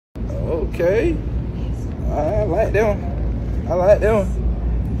Okay. I like them. I like them.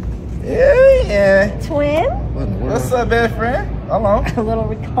 Yeah. Twin? What's up, best friend? Hold on. A little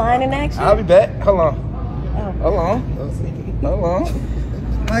reclining action? I'll be back. Hold on. Oh. Hold on. Hold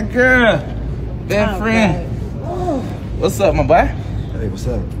on. My girl. Best friend. Oh. What's up, my boy? Hey, what's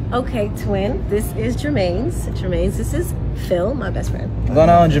up? Okay, twin. This is Jermaine's. This is Phil, my best friend. What's going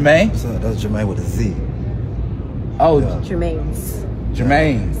on, Jermaine? What's up? That's Jermaine with a Z. Oh, yeah. Jermaine's.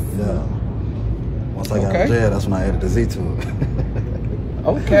 Jermaine. Yeah. Once I got in jail, that's when I added the Z to it.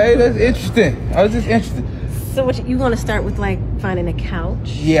 Okay, that's interesting. I was just interested. So what you want to start with, like finding a couch?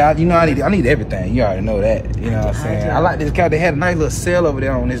 Yeah, you know I need everything. You already know that. You know what I'm saying? I like this couch. They had a nice little sale over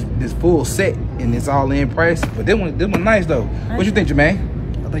there on this full set, and it's all in price. But this one nice though. What you think,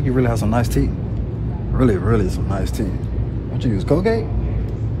 Jermaine? I think you really have some nice teeth. Really some nice teeth. What you use, Colgate?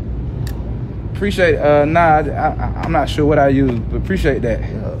 Appreciate it. Nah, I'm not sure what I use, but appreciate that.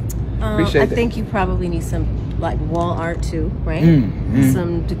 Yeah. Appreciate I that. think you probably need some like wall art too, right?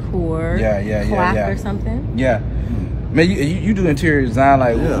 Some decor, plaque or something. Yeah. Man, you do interior design.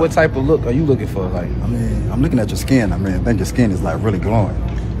 Like, what type of look are you looking for? Like, I mean, I'm looking at your skin. I mean, I think your skin is like really glowing.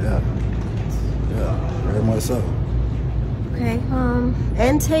 Yeah, very much so. Okay.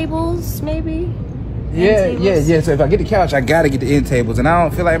 End tables maybe. Yeah. So if I get the couch, I gotta get the end tables, and I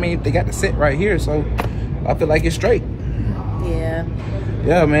don't feel like, I mean, they got the set right here, so I feel like it's straight. Yeah.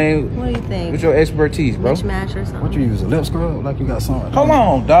 Yeah, man. What do you think? What's your expertise, bro? Mismatch or something? What you use, a lip scrub? Like you got something. Hold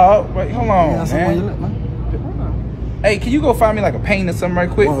on, dog. Wait, hold on, on your lip, man. Hey, can you go find me like a paint or something right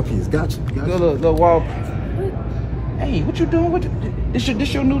quick? Wall piece, gotcha. Little wall. Hey, what you doing? This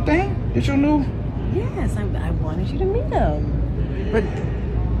your new thing? This your new? Yes, I wanted you to meet him. But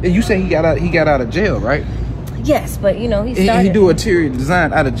you say he got out of jail, right? Yes, but you know he started. He do interior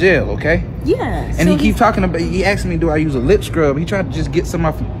design out of jail, okay? Yeah. And he keep talking about. He asked me, do I use a lip scrub? He tried to just get some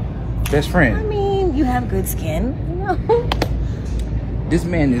of my best friend. I mean, you have good skin, you know. This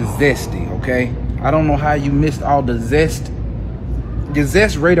man is zesty, okay? I don't know how you missed all the zest. The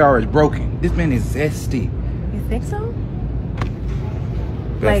zest radar is broken. This man is zesty. You think so?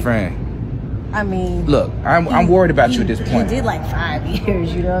 Best friend. I mean, look, I'm worried about you at this point. He did like 5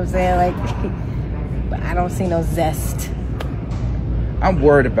 years, you know what I'm saying? Like, but I don't see no zest. I'm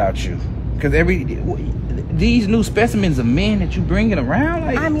worried about you because these new specimens of men that you bringing around.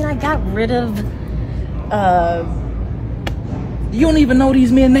 Like, I mean, I got rid of. You don't even know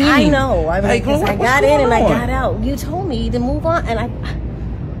these men's names. I know. I mean, like, because I got in and I got out. You told me to move on, and I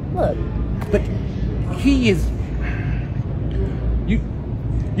look. But he is.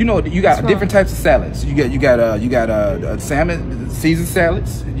 You know, you got different types of salads. You got salmon seasoned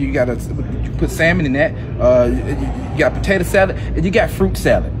salads. You put salmon in that. You got potato salad, and you got fruit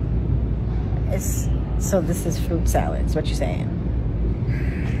salad. So this is fruit salad. Is what you're saying?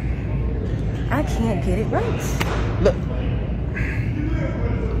 I can't get it right. Look.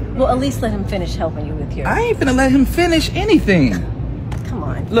 Well, at least let him finish helping you with your. I ain't finna let him finish anything. Come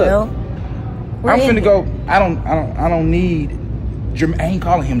on, look. Phil. I'm finna go. I don't need. I ain't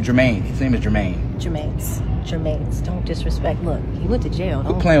calling him Jermaine. His name is Jermaine. Jermaine's. Don't disrespect. Look, he went to jail.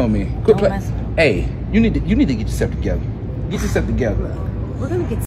 Quit playing with me. Quit playing. Hey, you need to get yourself together. Get yourself together. Look, we're gonna get